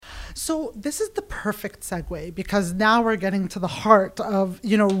So this is the perfect segue, because now we're getting to the heart of,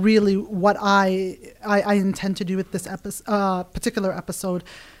 really what I intend to do with this particular episode,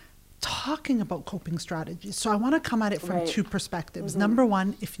 talking about coping strategies. So I want to come at it from two perspectives. Number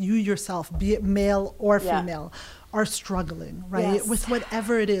one, if you yourself, be it male or female, are struggling, right? With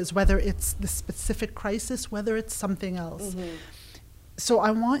whatever it is, whether it's the specific crisis, whether it's something else. So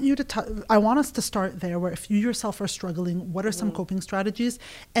I want you to I want us to start there, where if you yourself are struggling, what are some coping strategies?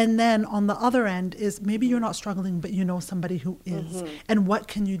 And then on the other end is, maybe you're not struggling, but you know somebody who is, and what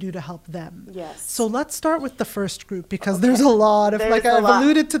can you do to help them? So let's start with the first group, because there's a lot of, I've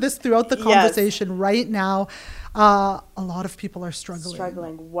alluded to this throughout the conversation right now. A lot of people are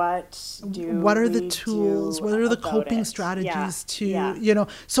struggling. What are the tools? What are the coping strategies to,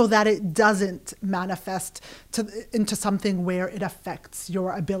 so that it doesn't manifest into something where it affects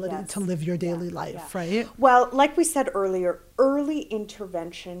your ability to live your daily life, right? Well, like we said earlier, early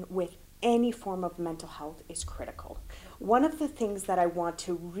intervention with any form of mental health is critical. One of the things that I want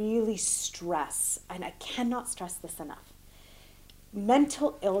to really stress, and I cannot stress this enough,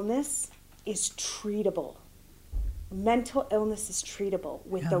 mental illness is treatable. Mental illness is treatable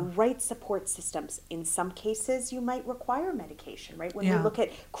with the right support systems. In some cases, you might require medication, right? When we look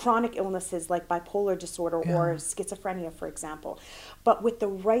at chronic illnesses like bipolar disorder or schizophrenia, for example. But with the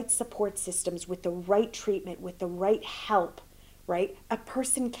right support systems, with the right treatment, with the right help, right? A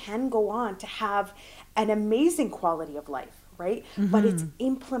person can go on to have an amazing quality of life. Right? But it's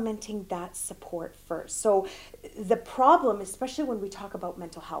implementing that support first. So the problem, especially when we talk about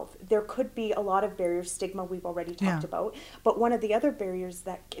mental health, there could be a lot of barriers, stigma we've already talked about, but one of the other barriers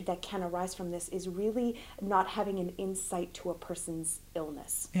that can arise from this is really not having an insight to a person's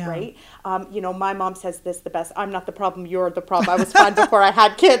illness, right? My mom says this the best, I'm not the problem, you're the problem. I was fine before I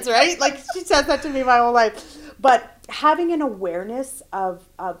had kids, right? Like, she says that to me my whole life. But having an awareness of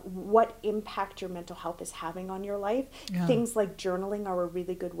what impact your mental health is having on your life, things like journaling are a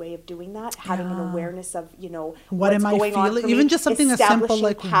really good way of doing that. Having an awareness of, what am I feeling? Even just something as simple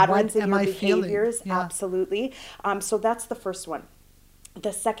like patterns what in am your I behaviors. feeling? Absolutely. So that's the first one.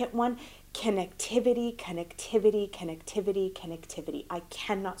 The second one, connectivity. I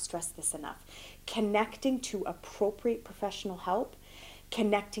cannot stress this enough. Connecting to appropriate professional help,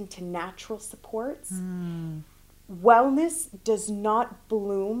 connecting to natural supports. Wellness does not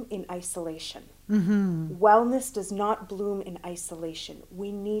bloom in isolation. Wellness does not bloom in isolation.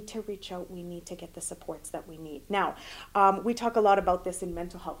 We need to reach out. We need to get the supports that we need. Now, we talk a lot about this in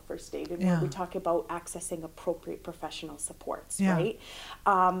mental health first aid, and when we talk about accessing appropriate professional supports, right?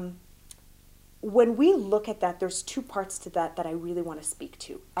 When we look at that, there's two parts to that I really want to speak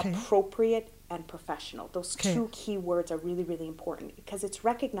to. Appropriate and professional. Those two key words are really, really important, because it's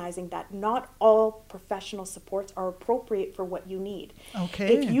recognizing that not all professional supports are appropriate for what you need.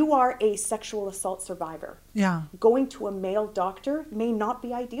 If you are a sexual assault survivor, going to a male doctor may not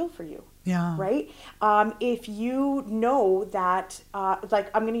be ideal for you. Right? If you know that, like,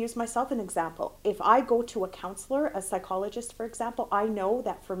 I'm going to use myself an example. If I go to a counselor, a psychologist, for example, I know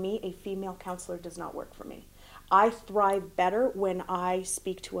that for me, a female counselor does not work for me. I thrive better when I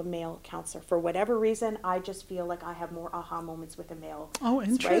speak to a male counselor. For whatever reason, I just feel like I have more aha moments with a male. Oh,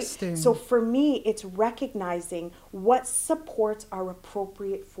 interesting. Right? So for me, it's recognizing what supports are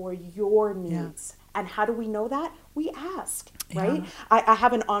appropriate for your needs. And how do we know that? We ask, right? I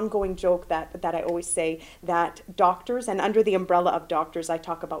have an ongoing joke that I always say, that doctors, and under the umbrella of doctors, I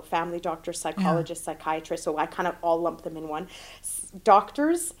talk about family doctors, psychologists, psychiatrists, so I kind of all lump them in one.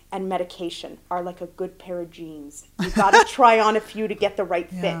 Doctors and medication are like a good pair of jeans. You got to try on a few to get the right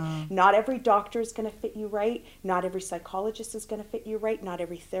fit. Not every doctor is going to fit you right. Not every psychologist is going to fit you right. Not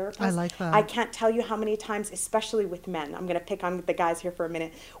every therapist. I like that. I can't tell you how many times, especially with men, I'm going to pick on the guys here for a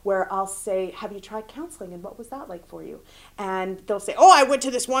minute, where I'll say, have you tried counseling, and what was that like for you? And they'll say, oh, I went to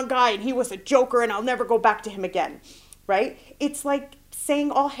this one guy and he was a joker and I'll never go back to him again. Right? It's like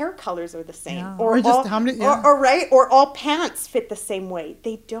saying all hair colors are the same, or all pants fit the same way.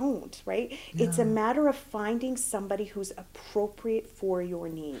 They don't, right? It's a matter of finding somebody who's appropriate for your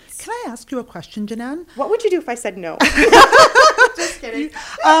needs. Can I ask you a question, Jenan? What would you do if I said no? Just kidding.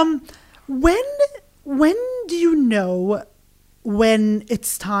 When do you know when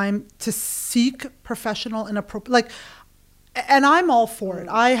it's time to seek professional and appropriate, and I'm all for it.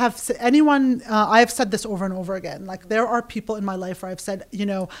 I have said this over and over again. Like, there are people in my life where I've said,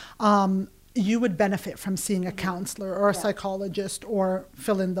 you would benefit from seeing a counselor or a psychologist, or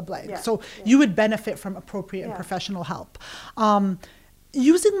fill in the blank. So you would benefit from appropriate and professional help.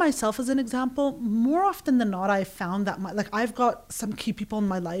 Using myself as an example, more often than not, I've found that I've got some key people in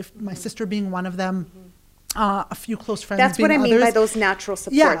my life, my sister being one of them. a few close friends. That's what I mean others. by those natural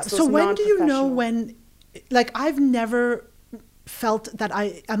supports. Yeah. Those So when do you know non-professional. when, like, I've never felt that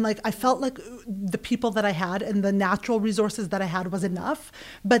I felt like the people that I had and the natural resources that I had was enough.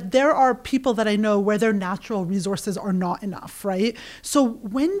 But there are people that I know where their natural resources are not enough, right? So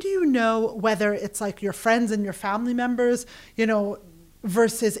when do you know whether it's like your friends and your family members, you know,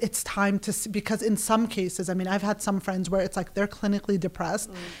 versus it's time to, because in some cases, I mean, I've had some friends where it's like they're clinically depressed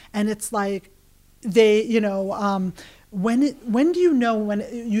and it's like they, you know, when do you know when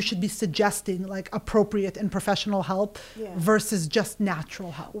you should be suggesting like appropriate and professional help versus just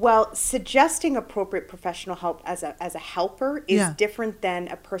natural help? Well, suggesting appropriate professional help as a helper is different than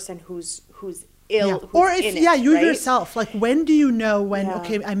a person who's ill. Who's or if in it, you right? yourself, like when do you know when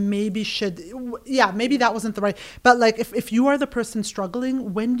okay, I maybe should, maybe that wasn't the right, but like if you are the person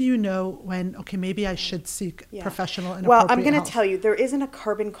struggling, when do you know when okay, maybe I should seek professional and well, appropriate I'm going help? to tell you, there isn't a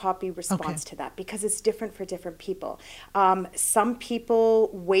carbon copy response to that because it's different for different people. Some people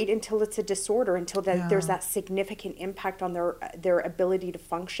wait until it's a disorder, until there's that significant impact on their ability to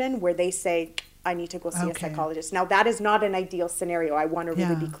function, where they say, I need to go see a psychologist. Now, that is not an ideal scenario. I want to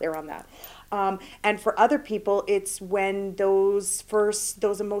really be clear on that. And for other people, it's when those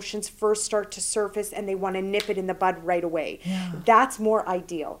emotions first start to surface and they want to nip it in the bud right away. That's more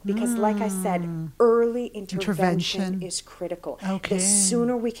ideal because, like I said, early intervention is critical. The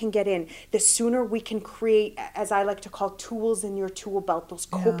sooner we can get in, the sooner we can create, as I like to call, tools in your tool belt, those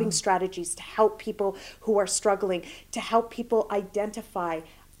coping strategies to help people who are struggling, to help people identify,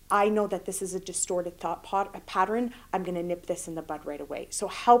 I know that this is a distorted thought pattern. I'm going to nip this in the bud right away. So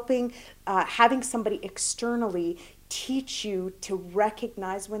having somebody externally teach you to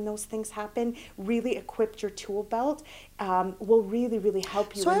recognize when those things happen, really equip your tool belt, will really, really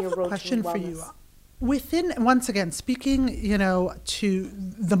help you in your road to wellness. So I have a question for you. Within, once again, speaking, you know, to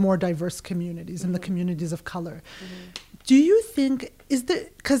the more diverse communities and the communities of color, do you think,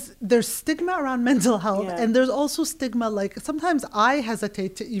 because there's stigma around mental health and there's also stigma, like sometimes I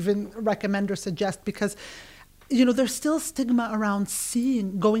hesitate to even recommend or suggest because, you know, there's still stigma around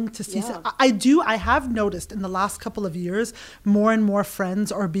going to see. I have noticed in the last couple of years, more and more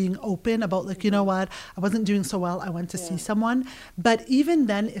friends are being open about like, you know what, I wasn't doing so well, I went to see someone. But even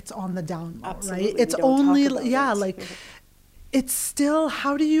then it's on the down low, right? It's only, it's still,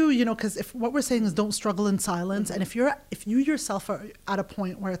 how do you know, because if what we're saying is don't struggle in silence, and if you yourself are at a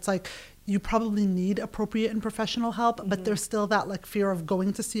point where it's like you probably need appropriate and professional help, but there's still that like fear of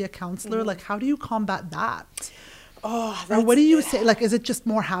going to see a counselor, like how do you combat that? Or what do you say? Like, is it just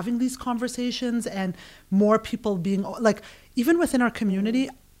more having these conversations and more people being like, even within our community,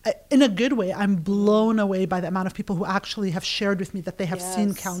 in a good way, I'm blown away by the amount of people who actually have shared with me that they have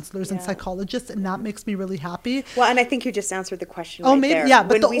seen counselors and psychologists, and that makes me really happy. Well, and I think you just answered the question there.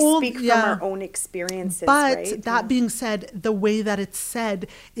 But when we speak from our own experiences, but that being said, the way that it's said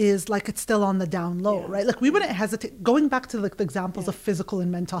is like it's still on the down low, right? Like we wouldn't hesitate, going back to like the examples of physical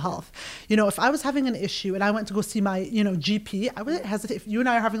and mental health. You know, if I was having an issue and I went to go see my, you know, GP, I wouldn't hesitate. If you and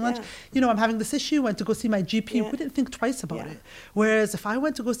I are having lunch, you know, I'm having this issue, went to go see my GP, wouldn't think twice about it. Whereas if I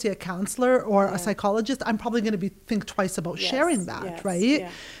went to go see a counselor or a psychologist, I'm probably going to think twice about sharing that, right?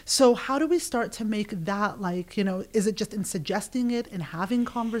 So how do we start to make that, like, you know, is it just in suggesting it and having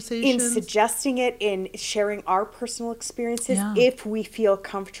conversations? In suggesting it, in sharing our personal experiences, if we feel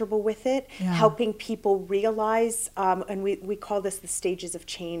comfortable with it, helping people realize, and we call this the stages of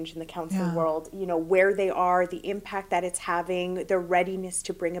change in the counseling world, you know, where they are, the impact that it's having, their readiness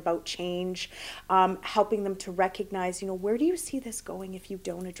to bring about change, helping them to recognize, you know, where do you see this going if you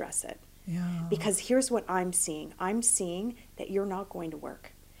don't address it? Because here's what I'm seeing. I'm seeing that you're not going to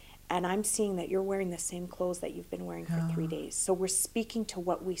work. And I'm seeing that you're wearing the same clothes that you've been wearing for 3 days. So we're speaking to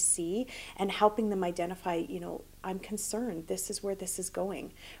what we see and helping them identify, you know, I'm concerned. This is where this is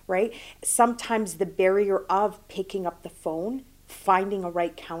going, right? Sometimes the barrier of picking up the phone, finding a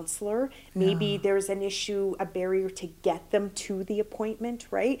right counselor, maybe there's an issue, a barrier to get them to the appointment,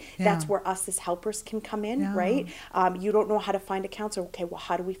 right? That's where us as helpers can come in, right? You don't know how to find a counselor. Okay, well,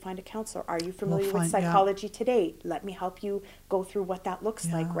 how do we find a counselor? Are you familiar with Psychology Today? Let me help you go through what that looks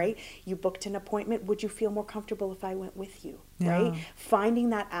like, right? You booked an appointment. Would you feel more comfortable if I went with you, right? Finding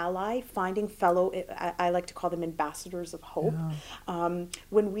that ally, finding fellow, I like to call them ambassadors of hope.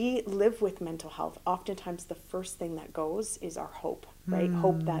 When we live with mental health, oftentimes the first thing that goes is our hope. right?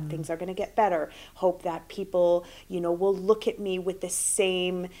 Hope that things are going to get better. Hope that people, will look at me with the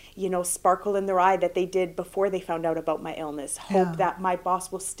same, sparkle in their eye that they did before they found out about my illness. Hope that my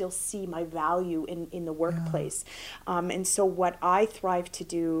boss will still see my value in the workplace. And so what I thrive to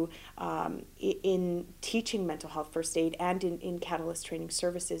do in teaching mental health first aid and in Catalyst Training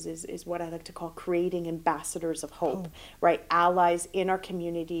Services is what I like to call creating ambassadors of hope, right? Allies in our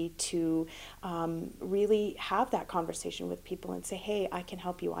community to really have that conversation with people and say, hey, I can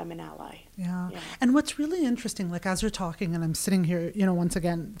help you. I'm an ally. Yeah. And what's really interesting, like as you're talking and I'm sitting here, once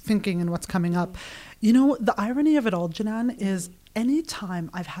again, thinking and what's coming up, the irony of it all, Jenan, is anytime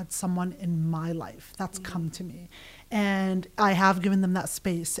I've had someone in my life that's come to me and I have given them that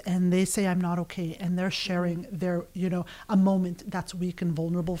space and they say I'm not okay and they're sharing their, a moment that's weak and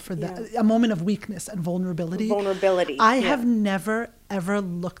vulnerable for them, a moment of weakness and vulnerability. I have never, ever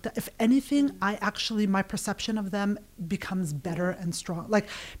looked at, if anything, my perception of them becomes better and strong. Like,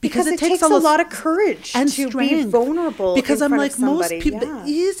 because it takes a lot of courage and to be vulnerable. Because I'm like, most people, the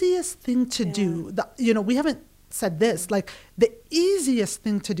easiest thing to do, we haven't said this, like the easiest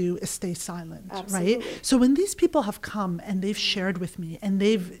thing to do is stay silent. Absolutely. Right? So when these people have come and they've shared with me and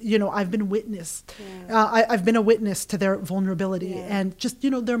they've, I've been witnessed, I've been a witness to their vulnerability and just,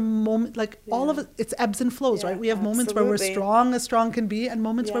 their moment, like all of it, it's ebbs and flows, right? We have moments where we're strong as strong can be and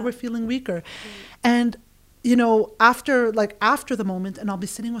moments where we're feeling weaker. And after the moment, and I'll be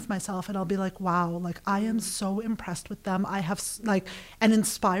sitting with myself and I'll be like, wow, like I am so impressed with them. I have and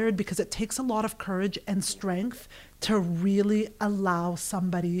inspired, because it takes a lot of courage and strength to really allow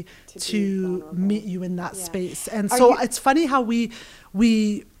somebody to meet you in that space. And so it's funny how we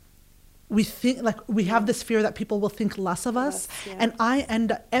think, like, we have this fear that people will think less of us. And I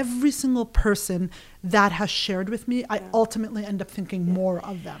end up, every single person that has shared with me, I ultimately end up thinking more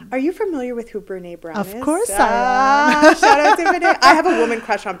of them. Are you familiar with who Brene Brown is? Of course I am. Shout out to Brene. I have a woman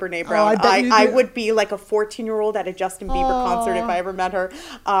crush on Brene Brown. I would be like a 14-year-old at a Justin Bieber concert if I ever met her.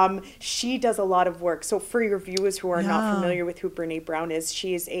 She does a lot of work. So for your viewers who are not familiar with who Brene Brown is,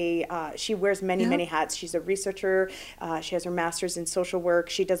 she wears many hats. She's a researcher. She has her master's in social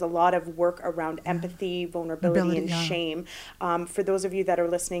work. She does a lot of work around empathy, vulnerability, and shame. For those of you that are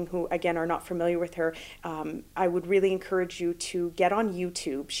listening who, again, are not familiar with her, I would really encourage you to get on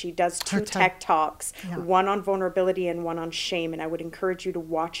YouTube. She does two TED Talks, one on vulnerability and one on shame, and I would encourage you to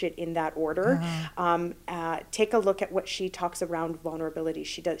watch it in that order. Take a look at what she talks around vulnerability.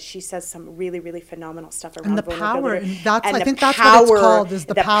 She says some really, really phenomenal stuff around vulnerability. I think that's what it's called, is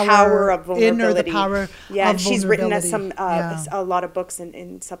the power of vulnerability. The power and she's written a lot of books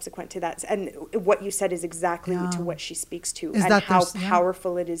in subsequent to that. And what you said is exactly to what she speaks to, and how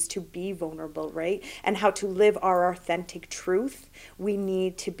powerful it is to be vulnerable, right? And how to live our authentic truth. We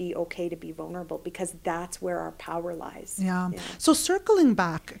need to be okay to be vulnerable, because that's where our power lies. So circling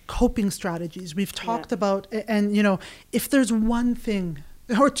back, coping strategies, we've talked about, and if there's one thing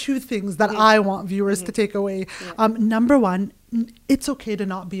or two things that I want viewers to take away, number one, it's okay to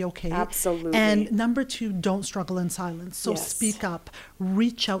not be okay. Absolutely. And number two, don't struggle in silence. So speak up,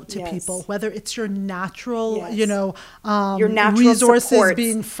 reach out to people, whether it's your natural, your natural resources, supports,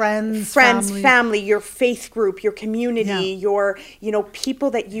 being friends, family, your faith group, your community, your,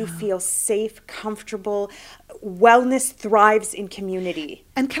 people that you feel safe, comfortable. Wellness thrives in community.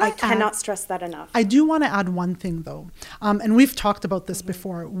 And I cannot stress that enough. I do want to add one thing though, and we've talked about this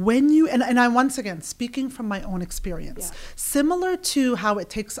before. When you, and I, once again, speaking from my own experience, similar to how it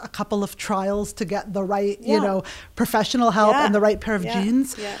takes a couple of trials to get the right, professional help and the right pair of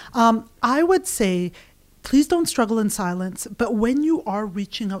jeans, I would say, please don't struggle in silence. But when you are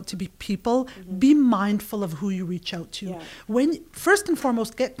reaching out to people, be mindful of who you reach out to. When first and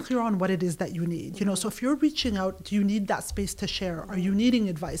foremost, get clear on what it is that you need. So if you're reaching out, do you need that space to share? Are you needing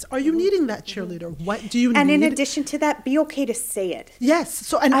advice? Are you needing that cheerleader? What do you need? And in addition to that, be okay to say it. Yes.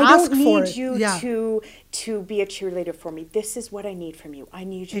 So and I ask don't for need it. you to be a cheerleader for me. This is what I need from you. I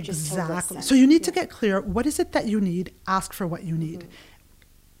need you just to listen. So you need to get clear. What is it that you need? Ask for what you need.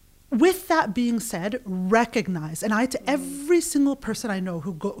 With that being said, recognize, and to every single person I know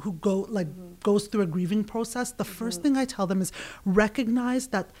who goes through a grieving process, the first thing I tell them is recognize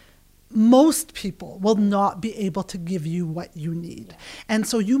that most people will not be able to give you what you need. And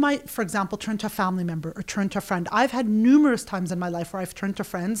so you might, for example, turn to a family member or turn to a friend. I've had numerous times in my life where I've turned to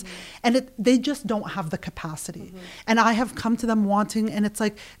friends and they just don't have the capacity. And I have come to them wanting, and it's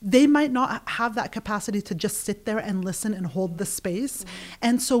like, they might not have that capacity to just sit there and listen and hold the space.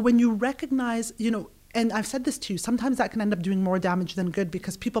 And so when you recognize, and I've said this too, sometimes that can end up doing more damage than good,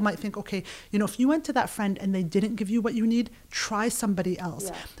 because people might think, okay, you know, if you went to that friend and they didn't give you what you need, try somebody else.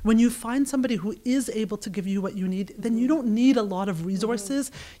 Yeah. When you find somebody who is able to give you what you need, then you don't need a lot of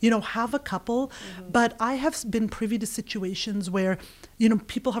resources. You know, have a couple. But I have been privy to situations where, you know,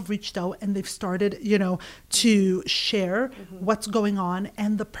 people have reached out and they've started, you know, to share what's going on,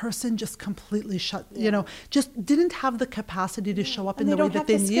 and the person just completely you know, just didn't have the capacity to show up in the way that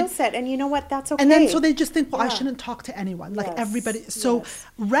they need. They don't have the skill set, and you know what? That's okay. And then so they just think, well, I shouldn't talk to anyone, like everybody. So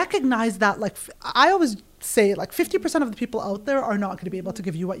recognize that, like, I always say, like, 50% of the people out there are not going to be able to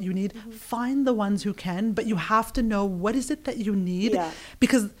give you what you need. Find the ones who can, but you have to know what is it that you need,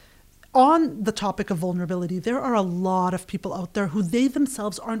 because on the topic of vulnerability, there are a lot of people out there who they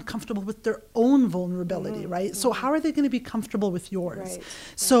themselves aren't comfortable with their own vulnerability, right? So how are they going to be comfortable with yours?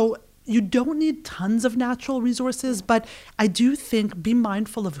 So you don't need tons of natural resources, but I do think be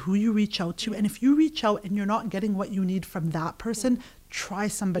mindful of who you reach out to. And if you reach out and you're not getting what you need from that person, try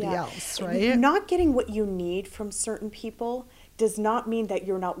somebody else, right? Not getting what you need from certain people does not mean that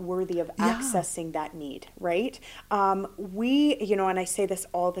you're not worthy of accessing that need, right? We, you know, and I say this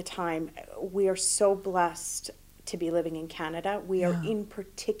all the time, we are so blessed to be living in Canada. We are in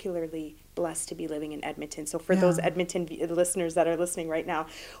particularly blessed to be living in Edmonton. So for those Edmonton listeners that are listening right now,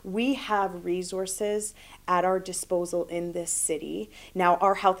 we have resources at our disposal in this city. Now,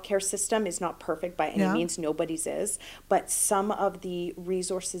 our healthcare system is not perfect by any means, nobody's is, but some of the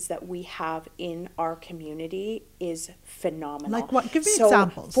resources that we have in our community is phenomenal. Like what? Give me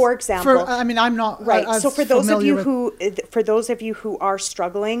examples. For example, I mean, I'm not right. So for those of you who are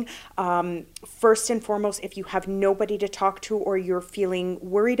struggling, first and foremost, if you have nobody to talk to, or you're feeling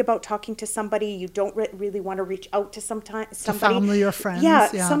worried about talking to somebody, you don't really want to reach out to somebody, family or friends.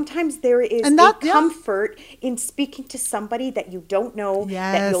 Sometimes there is a comfort in speaking to somebody that you don't know,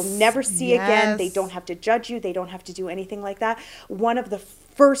 that you'll never see again. They don't have to judge you. They don't have to do anything like that. One of the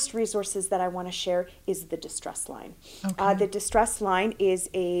first resources that I want to share is the distress line. The distress line is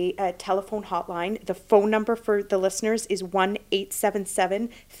a telephone hotline. The phone number for the listeners is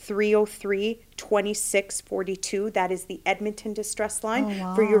 1-877-303-2642. That is the Edmonton distress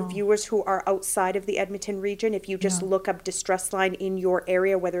line. For your viewers who are outside of the Edmonton region, if you just look up distress line in your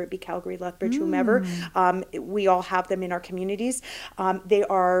area, whether it be Calgary, Lethbridge, whomever, we all have them in our communities. They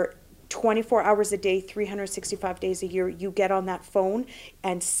are 24 hours a day, 365 days a year. You get on that phone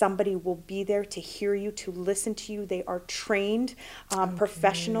and somebody will be there to hear you, to listen to you. They are trained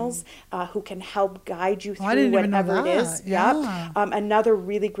professionals who can help guide you through whatever it is. Another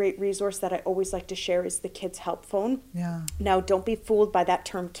really great resource that I always like to share is the Kids Help Phone. Now, don't be fooled by that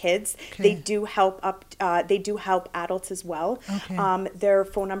term kids. They do help adults as well. Their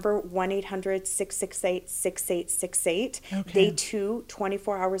phone number, 1-800-668-6868. They too,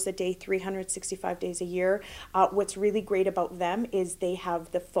 24 hours a day, 365 days a year. What's really great about them is they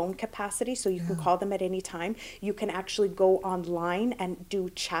have the phone capacity, so you can call them at any time. You can actually go online and do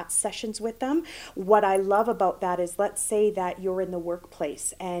chat sessions with them. What I love about that is, let's say that you're in the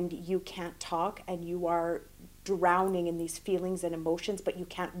workplace and you can't talk and you are drowning in these feelings and emotions, but you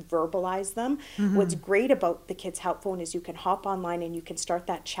can't verbalize them. What's great about the Kids Help Phone is you can hop online and you can start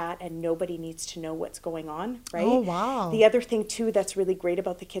that chat and nobody needs to know what's going on, right? Oh, wow. The other thing too that's really great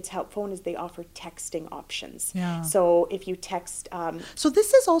about the Kids Help Phone is they offer texting options. So if you text... so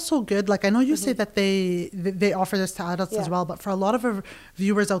this is also good. Like, I know you say that they offer this to adults as well, but for a lot of our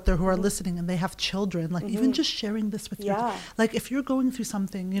viewers out there who are listening and they have children, like even just sharing this with your... Like, if you're going through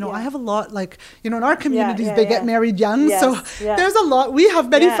something, you know, I have a lot, like, you know, in our communities, they get married young, so there's a lot. We have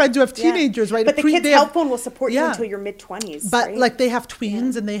many friends who have teenagers, right? But the Kids Help Phone will support you until your mid-20s. But like, they have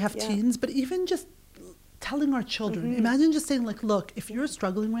tweens and they have teens, but even just telling our children, imagine just saying, like, look, if you're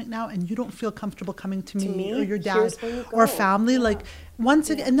struggling right now and you don't feel comfortable coming to me or your dad or family, like, once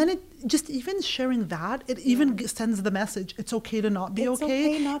again, and then it just, even sharing that, it even sends the message, it's okay to not be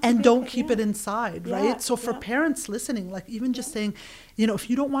okay, and don't keep it inside, right? So for parents listening, like, even just saying, you know, if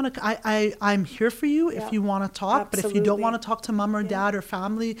you don't want to, I'm here for you if you want to talk, but if you don't want to talk to mom or dad or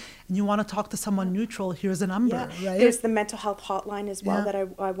family and you want to talk to someone neutral, here's a number, right? There's the mental health hotline as well that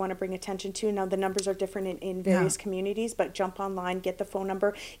I want to bring attention to. Now, the numbers are different in various communities, but jump online, get the phone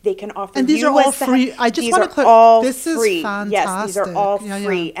number. They can offer and these are all free. I just want to clarify, this is fantastic. Yes, these are all all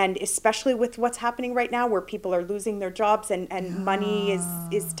free. And especially with what's happening right now where people are losing their jobs and money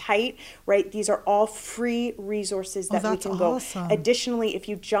is tight, right? These are all free resources that we can go. Additionally, if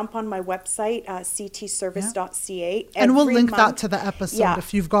you jump on my website, ctservice.ca. And we'll link that to the episode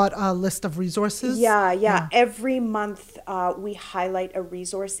if you've got a list of resources. Every month we highlight a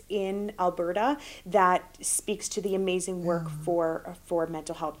resource in Alberta that speaks to the amazing work for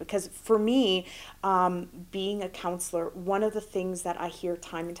mental health. Because for me, being a counselor, one of the things that I hear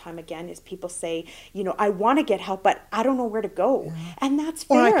time and time again is people say, you know, I want to get help, but I don't know where to go. And that's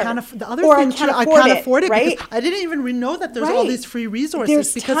fair. Or I can't afford it right? because I didn't even know that there's all these free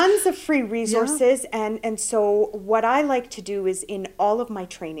resources. There's tons of free resources. And so what I like to do is in all of my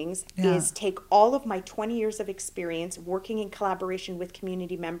trainings is take all of my 20 years of experience working in collaboration with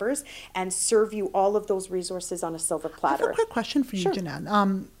community members and serve you all of those resources on a silver platter. I have a quick question for you,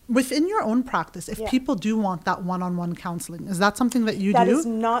 Jenan. Within your own practice, if people do want that one-on-one counseling, is that something that you do? That is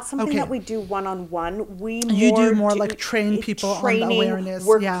not something that we do one-on-one. You do more like train people on the awareness.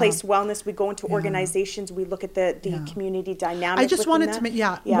 Workplace wellness. We go into organizations. We look at the community dynamics. I just wanted to make,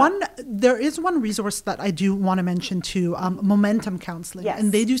 there is one resource that I do want to mention too, Momentum Counseling.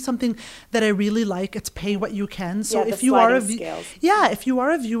 And they do something that I really like. It's pay what you can. So if you are if you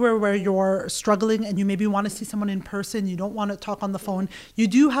are a viewer where you're struggling and you maybe want to see someone in person, you don't want to talk on the phone, you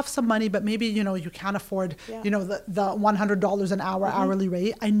do have some money, but maybe, you know, you can't afford, you know, the $100 an hour hourly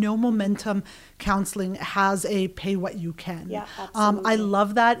rate. I know Momentum Counseling has a pay what you can. Yeah, absolutely. I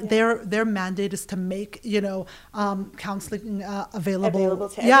love that. Their mandate is to make, you know, counseling available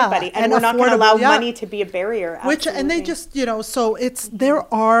to everybody. And we're not going to allow money to be a barrier. Absolutely. And they just, you know, so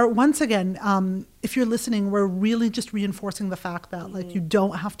there are, once again, if you're listening, we're really just reinforcing the fact that like you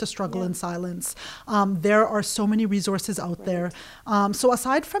don't have to struggle in silence. There are so many resources out there. So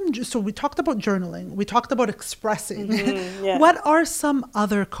aside from, so we talked about journaling, we talked about expressing. What are some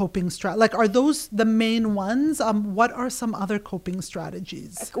other coping strategies? Like, are those the main ones? What are some other coping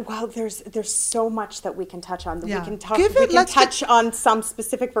strategies? Well, there's so much that we can touch on. We can talk. Let's touch on some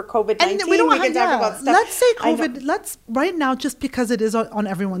specific for COVID-19. And we can talk about stuff. Let's say COVID. Let's right now, just because it is on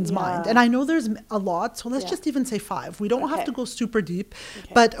everyone's mind, and I know there's a lot, so let's just even say 5. We don't have to go super deep,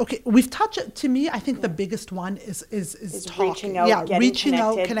 but we've touched. To me, I think the biggest one is talking, reaching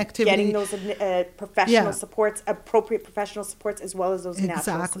out, connectivity, getting those professional supports, appropriate professional supports, as well as those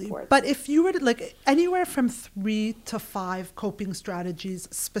natural supports. But if you were to, like, anywhere from 3 to 5 coping strategies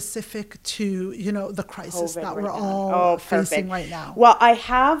specific to, you know, the crisis that we're all facing right now. Well, I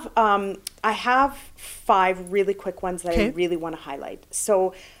have 5 really quick ones that I really want to highlight.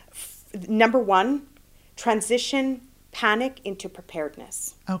 So, number 1, transition panic into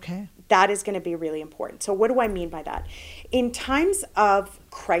preparedness. Okay. That is going to be really important. So what do I mean by that? In times of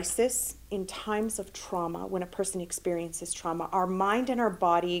crisis, in times of trauma, when a person experiences trauma, our mind and our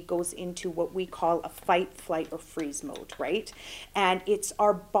body goes into what we call a fight, flight, or freeze mode, right? And it's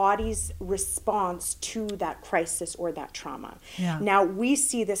our body's response to that crisis or that trauma. Now, we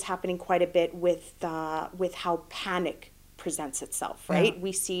see this happening quite a bit with how panic presents itself, right?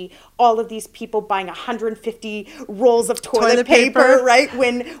 We see all of these people buying 150 rolls of toilet paper, right?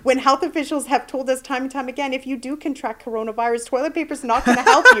 When health officials have told us time and time again, if you do contract coronavirus, toilet paper is not going to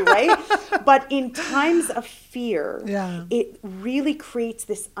help you, right? But in times of fear, it really creates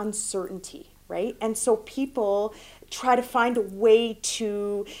this uncertainty, right? And so people try to find a way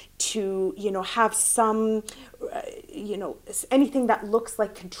to have some anything that looks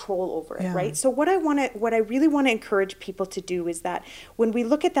like control over it, right? So what I really want to encourage people to do is that when we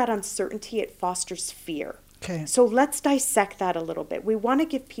look at that uncertainty, it fosters fear. Okay. So let's dissect that a little bit. We want to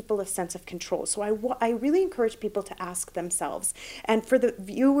give people a sense of control. So I really encourage people to ask themselves, and for the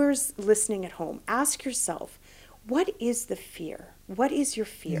viewers listening at home, ask yourself, what is the fear? What is your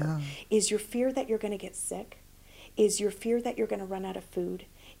fear? Is your fear that you're going to get sick? Is your fear that you're going to run out of food?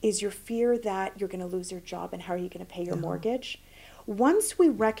 Is your fear that you're going to lose your job, and how are you going to pay your mortgage? Once we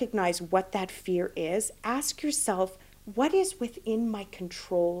recognize what that fear is, ask yourself, what is within my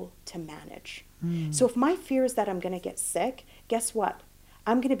control to manage? So if my fear is that I'm going to get sick, guess what?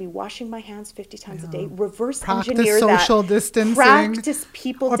 I'm going to be washing my hands 50 times a day. Reverse engineer that. Practice social distancing. Practice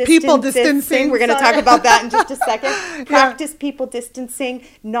people distancing. We're going to talk about that in just a second. Practice people distancing,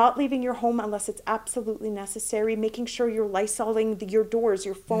 not leaving your home unless it's absolutely necessary, making sure you're Lysoling your doors,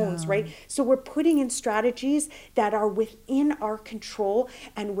 your phones, right? So we're putting in strategies that are within our control,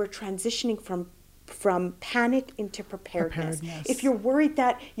 and we're transitioning from panic into preparedness. If you're worried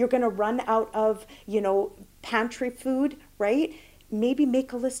that you're going to run out of, pantry food, right? maybe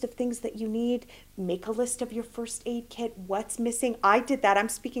make a list of things that you need, make a list of your first aid kit, what's missing. I did that. I'm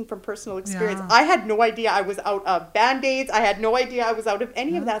speaking from personal experience. Yeah. I had no idea I was out of Band-Aids. I had no idea I was out of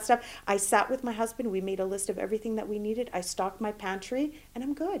any of that stuff. I sat with my husband. We made a list of everything that we needed. I stocked my pantry, and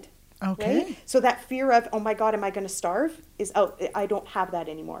I'm good. Okay. Right? So that fear of, oh my God, am I going to starve is out. I don't have that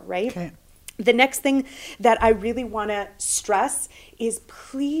anymore, right? Okay. The next thing that I really want to stress is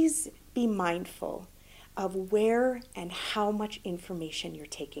please be mindful of where and how much information you're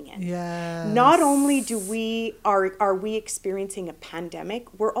taking in. Yes. Not only are we experiencing a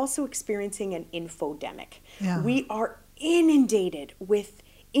pandemic, we're also experiencing an infodemic. Yeah. We are inundated with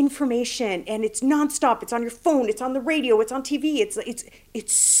information, and it's nonstop. It's on your phone, it's on the radio, it's on TV.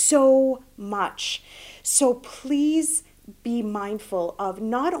 It's so much. So please be mindful of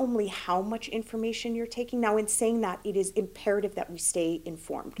not only how much information you're taking. Now, in saying that, it is imperative that we stay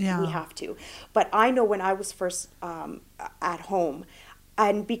informed. Yeah. We have to. But I know when I was first at home,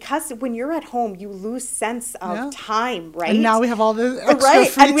 and because when you're at home, you lose sense of time, right? And now we have all this extra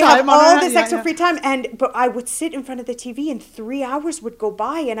free and we time have on all our this hands. extra free time. But I would sit in front of the TV, and 3 hours would go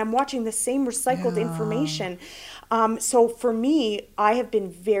by, and I'm watching the same recycled information. So for me, I have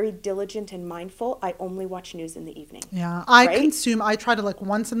been very diligent and mindful. I only watch news in the evening. Yeah, I try to like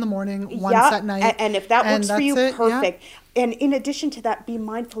once in the morning, once at night. And if that works for you, perfect. Yeah. And in addition to that, be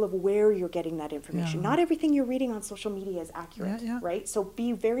mindful of where you're getting that information. Not everything you're reading on social media is accurate, right? So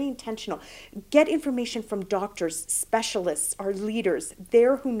be very intentional. Get information from doctors, specialists, our leaders,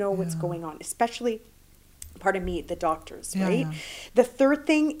 there who know what's going on, especially, pardon me, the doctors, right? Yeah. The third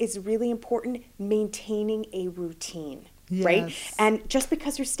thing is really important, maintaining a routine, right? And just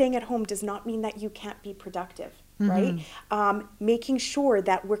because you're staying at home does not mean that you can't be productive. Right? Making sure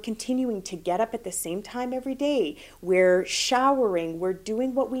that we're continuing to get up at the same time every day. We're showering. We're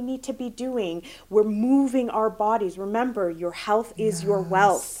doing what we need to be doing. We're moving our bodies. Remember, your health is your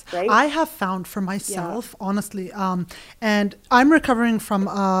wealth, right? I have found for myself, honestly, and I'm recovering from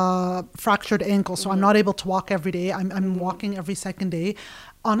a fractured ankle, so I'm not able to walk every day. I'm walking every second day.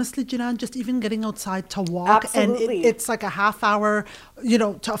 Honestly, Jenan, just even getting outside to walk, Absolutely. and it's like a half hour, to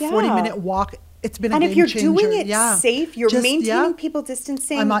a 40-minute walk. It's been a game changer. And if you're doing it safe, you're maintaining people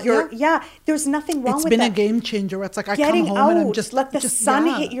distancing. There's nothing wrong with that. It's been a game changer. Where it's like I come home and I'm just let the sun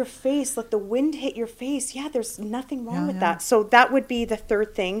hit your face, let the wind hit your face. Yeah, there's nothing wrong with that. So that would be the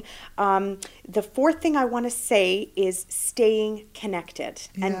third thing. The fourth thing I want to say is staying connected,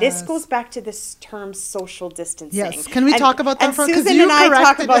 and this goes back to this term social distancing. Yes, can we talk about that? And Susan and I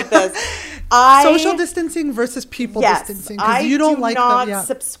talk about this. Social distancing versus people distancing. Because you don't like that. I do not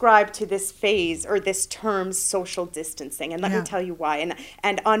subscribe to this phase or this term social distancing, and let me tell you why.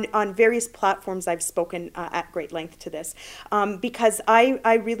 And on various platforms I've spoken at great length to this, because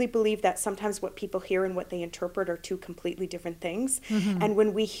I really believe that sometimes what people hear and what they interpret are two completely different things. And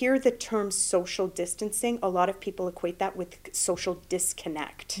when we hear the term social distancing, a lot of people equate that with social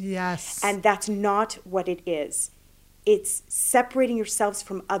disconnect. Yes. And that's not what it is. It's separating yourselves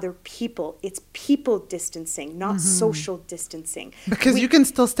from other people. It's people distancing, not social distancing. Because you can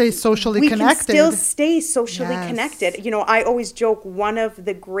still stay socially connected. We can still stay socially connected. I always joke, one of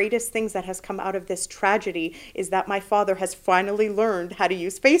the greatest things that has come out of this tragedy is that my father has finally learned how to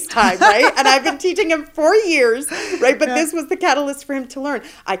use FaceTime, right? And I've been teaching him for years, right? But this was the catalyst for him to learn.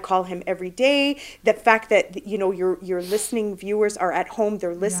 I call him every day. The fact that, your listening viewers are at home,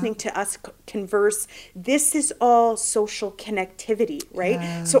 they're listening to us converse. This is all social connectivity, right?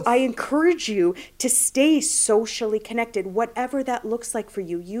 Yes. So I encourage you to stay socially connected, whatever that looks like for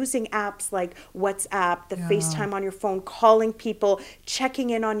you, using apps like WhatsApp, the FaceTime on your phone, calling people,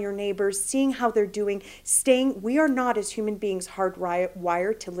 checking in on your neighbors, seeing how they're doing, we are not as human beings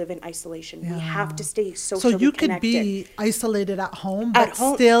hardwired to live in isolation. We have to stay socially connected. So you could be isolated at home, but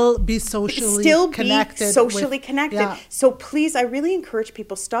still be socially connected. Yeah. So please, I really encourage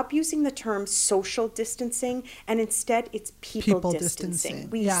people, stop using the term social distancing, and instead it's people distancing.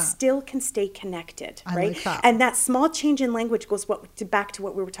 We still can stay connected, right? Like that. And that small change in language goes back to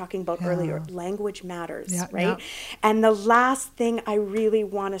what we were talking about earlier. Language matters, right? And the last thing I really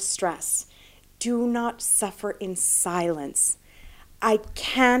want to stress, do not suffer in silence. I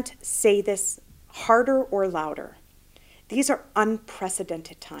can't say this harder or louder. These are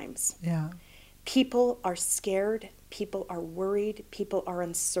unprecedented times. Yeah. People are scared. People are worried. People are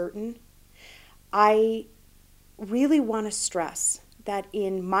uncertain. I really want to stress that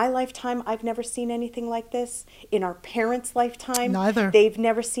in my lifetime, I've never seen anything like this. In our parents' lifetime, neither. They've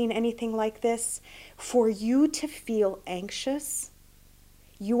never seen anything like this. For you to feel anxious,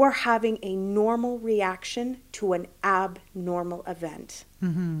 you are having a normal reaction to an abnormal event.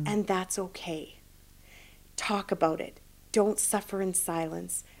 And that's okay. Talk about it. Don't suffer in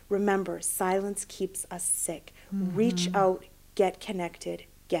silence. Remember, silence keeps us sick. Reach out, get connected,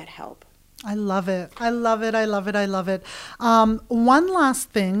 get help. I love it. I love it. I love it. I love it. One last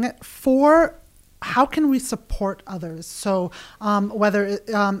thing for how can we support others? So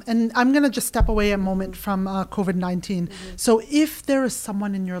and I'm going to just step away a moment from COVID-19. So if there is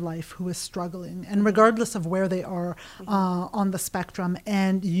someone in your life who is struggling, and regardless of where they are on the spectrum,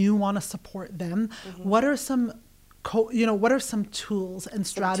 and you want to support them, what are some what are some tools and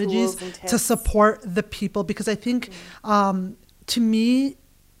strategies to support the people? Because I think to me,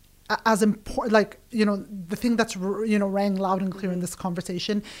 as important, the thing that's, rang loud and clear in this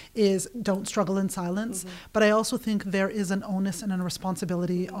conversation is don't struggle in silence. But I also think there is an onus and a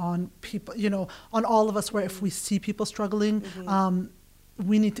responsibility on people, on all of us, where if we see people struggling,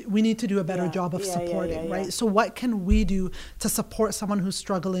 we need to do a better job of supporting, right? So what can we do to support someone who's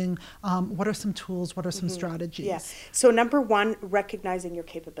struggling? What are some tools? What are some strategies? Yeah. So number one, recognizing your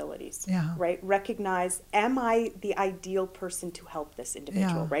capabilities, right? Recognize, am I the ideal person to help this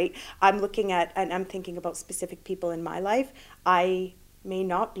individual, right? I'm looking at, and I'm thinking about specific people in my life. I may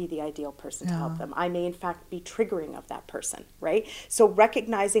not be the ideal person to help them. I may in fact be triggering of that person, right? So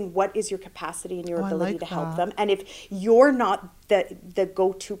recognizing what is your capacity and your ability to help them. And if you're not the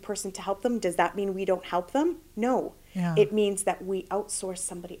go-to person to help them, does that mean we don't help them? No. It means that we outsource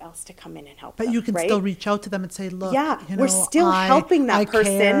somebody else to come in and help them. But you can still reach out to them and say, look, we're still helping that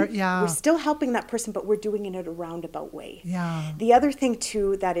person. Care. We're still helping that person, but we're doing it in a roundabout way. Yeah. The other thing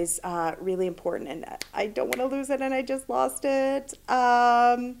too that is really important, and I don't want to lose it, and I just lost it.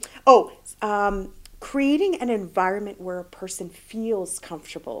 Creating an environment where a person feels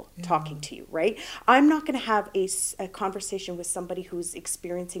comfortable talking to you, right? I'm not going to have a conversation with somebody who's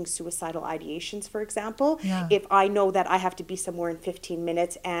experiencing suicidal ideations, for example, if I know that I have to be somewhere in 15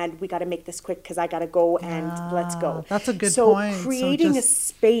 minutes and we got to make this quick because I got to go and let's go. That's a good point. So creating a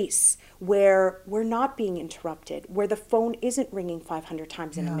space where we're not being interrupted, where the phone isn't ringing 500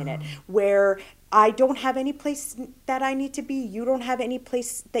 times in a minute, where I don't have any place that I need to be, you don't have any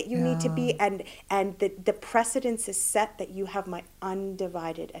place that you need to be, and the precedence is set that you have my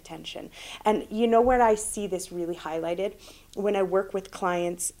undivided attention. And you know where I see this really highlighted? When I work with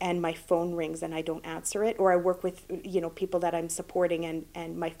clients and my phone rings and I don't answer it, or I work with people that I'm supporting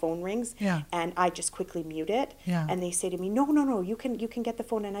and my phone rings and I just quickly mute it, and they say to me, no, you can get the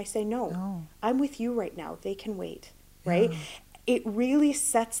phone, and I say no, I'm with you right now, they can wait, right? It really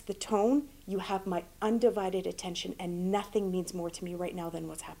sets the tone. You have my undivided attention, and nothing means more to me right now than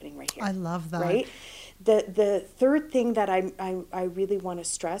what's happening right here. I love that. Right? The third thing that I really want to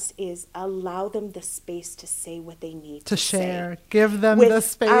stress is allow them the space to say what they need to share. Say. Give them the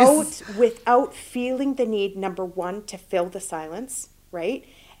space. Without feeling the need, number one, to fill the silence, right?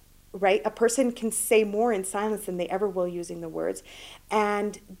 Right? A person can say more in silence than they ever will using the words.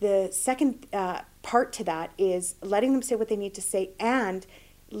 And the second part to that is letting them say what they need to say, and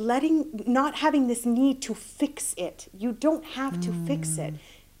not having this need to fix it. You don't have to fix it.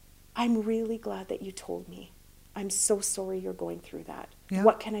 I'm really glad that you told me. I'm so sorry you're going through that.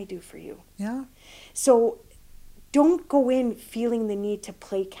 What can I do for you? So don't go in feeling the need to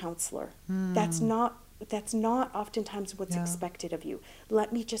play counselor. That's not oftentimes what's expected of you.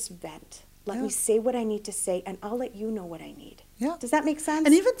 Let me just vent. Let me say what I need to say, and I'll let you know what I need. Does that make sense?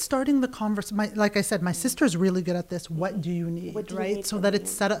 And even starting the conversation, like I said, my sister's really good at this. What do you need, right? So that it's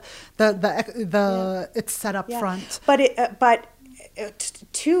set up, it's set up front. But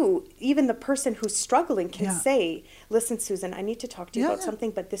two, even the person who's struggling can say, listen, Susan, I need to talk to you about something,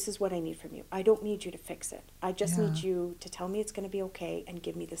 but this is what I need from you. I don't need you to fix it. I just need you to tell me it's going to be okay and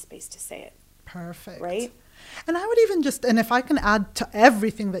give me the space to say it. Perfect. Right? And I would even and if I can add to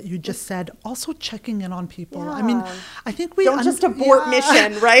everything that you just said, also checking in on people. I mean, I think we don't just abort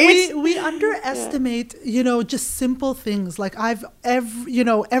mission, right? We underestimate, just simple things. Like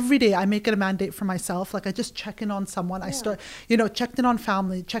every day I make it a mandate for myself. Like I just check in on someone. I start, checked in on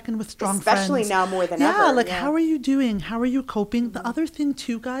family, check in with strong friends. Especially now more than ever. How are you doing? How are you coping? The other thing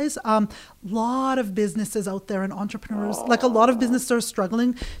too, guys, lot of businesses out there and entrepreneurs, like a lot of businesses are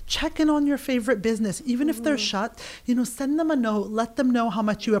struggling. Check in on your favorite business, even if they're shut. Send them a note. Let them know how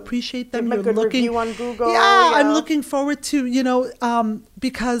much you appreciate them. Give them a good review on Google. I'm looking forward to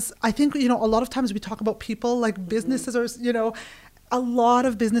because I think a lot of times we talk about people like businesses are a lot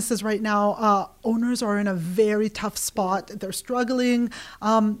of businesses right now, owners are in a very tough spot. They're struggling.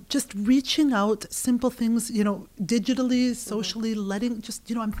 Just reaching out, simple things, digitally, socially, letting just,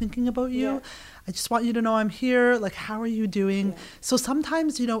 I'm thinking about you. Yeah. I just want you to know I'm here. Like, how are you doing? Yeah. So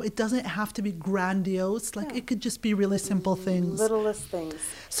sometimes, it doesn't have to be grandiose. Like, it could just be really simple things. Littlest things.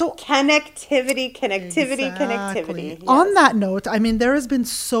 So connectivity. Exactly. Yes. On that note, I mean, there has been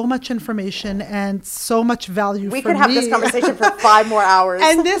so much information and so much value for me. We could have this conversation for 5 more hours.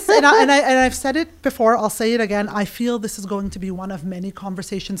 And I've said it before, I'll say it again. I feel this is going to be one of many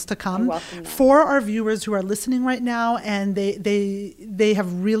conversations to come. I welcome that. For our viewers who are listening right now, and they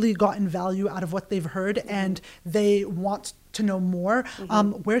have really gotten value out of what they've heard, and they want to know more,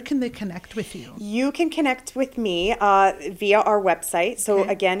 where can they connect with you? You can connect with me via our website. So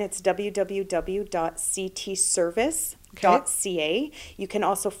again, it's www.ctservice.ca. You can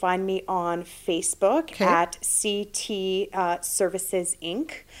also find me on Facebook at CT Services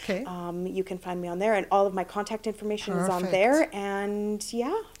Inc. You can find me on there, and all of my contact information is on there. And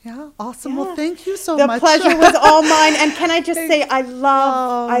awesome. Well, thank you so The much. pleasure was all mine. And can I just say, I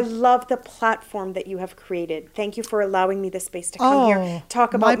love the platform that you have created. Thank you for allowing me the space to come here,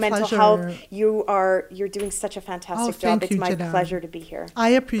 talk about mental health. You're doing such a fantastic job. It's my pleasure to be here. I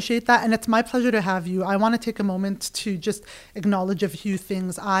appreciate that, and it's my pleasure to have you. I want to take a moment to just acknowledge a few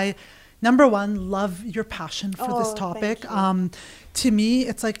things. Number one, love your passion for this topic. To me,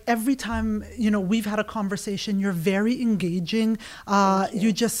 it's like every time, we've had a conversation, you're very engaging.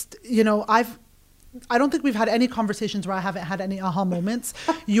 You just, I don't think we've had any conversations where I haven't had any aha moments.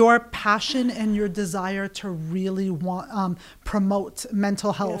 Your passion and your desire to really promote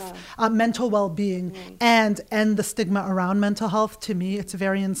mental health, mental well-being, and the stigma around mental health, to me, it's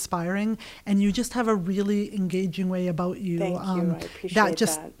very inspiring. And you just have a really engaging way about you. Thank you. I appreciate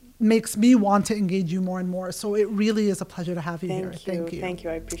that. Makes me want to engage you more and more. So it really is a pleasure to have you here. Thank you.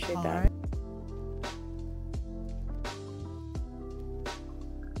 I appreciate that. Right.